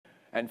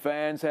And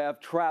fans have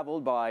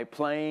traveled by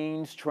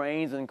planes,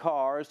 trains, and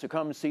cars to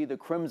come see the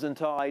Crimson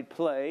Tide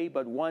play,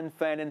 but one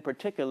fan in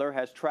particular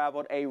has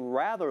traveled a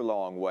rather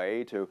long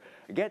way to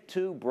get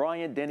to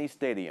Bryant-Denny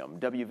Stadium.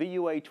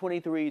 WVUA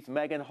 23's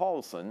Megan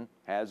Halson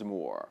has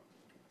more.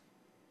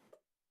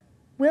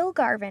 Will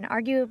Garvin,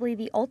 arguably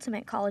the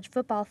ultimate college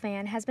football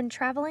fan, has been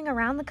traveling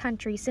around the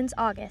country since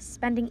August,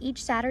 spending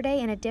each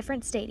Saturday in a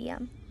different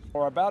stadium.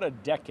 For about a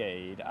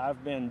decade,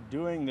 I've been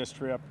doing this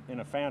trip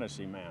in a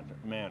fantasy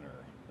manner.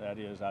 That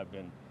is, I've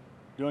been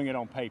doing it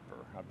on paper.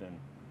 I've been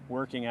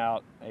working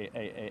out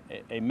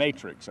a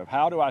matrix of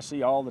how do I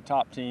see all the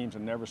top teams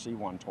and never see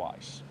one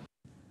twice.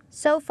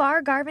 So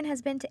far, Garvin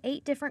has been to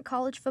 8 different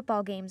college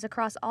football games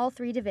across all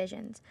 3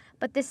 divisions,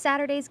 but this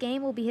Saturday's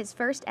game will be his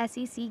first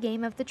SEC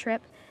game of the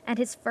trip and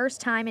his first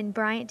time in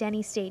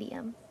Bryant-Denny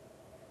Stadium.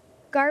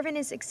 Garvin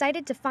is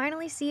excited to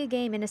finally see a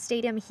game in a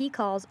stadium he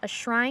calls a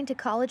shrine to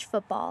college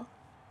football.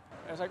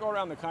 As I go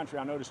around the country,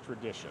 I notice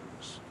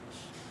traditions.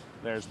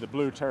 There's the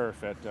blue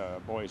turf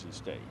at Boise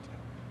State.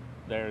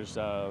 There's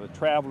the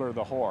Traveler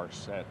the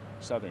horse at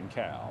Southern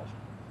Cal.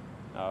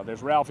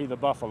 There's Ralphie the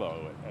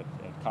buffalo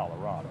at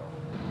Colorado.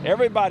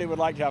 Everybody would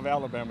like to have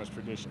Alabama's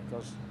tradition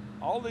because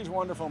all these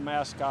wonderful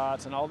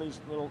mascots and all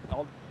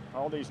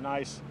these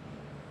nice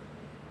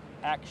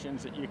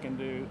actions that you can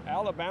do,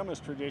 Alabama's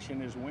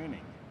tradition is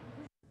winning.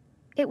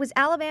 It was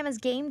Alabama's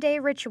game day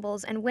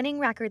rituals and winning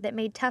record that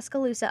made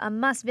Tuscaloosa a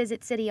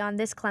must-visit city on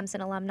this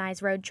Clemson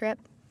alumni's road trip.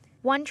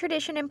 One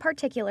tradition in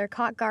particular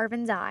caught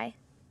Garvin's eye.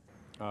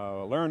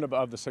 Learned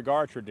of the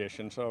cigar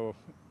tradition, so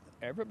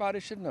everybody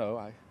should know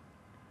I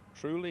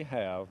truly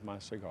have my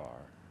cigar.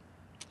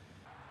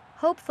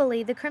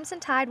 Hopefully, the Crimson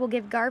Tide will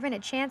give Garvin a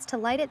chance to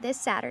light it this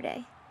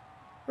Saturday.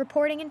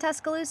 Reporting in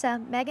Tuscaloosa,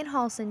 Megan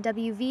Halson,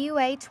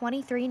 WVUA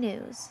 23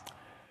 News.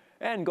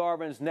 And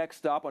Garvin's next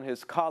stop on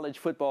his college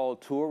football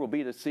tour will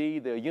be to see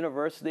the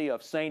University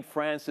of St.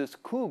 Francis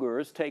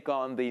Cougars take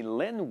on the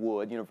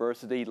Linwood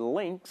University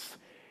Lynx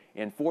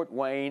in Fort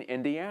Wayne,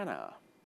 Indiana.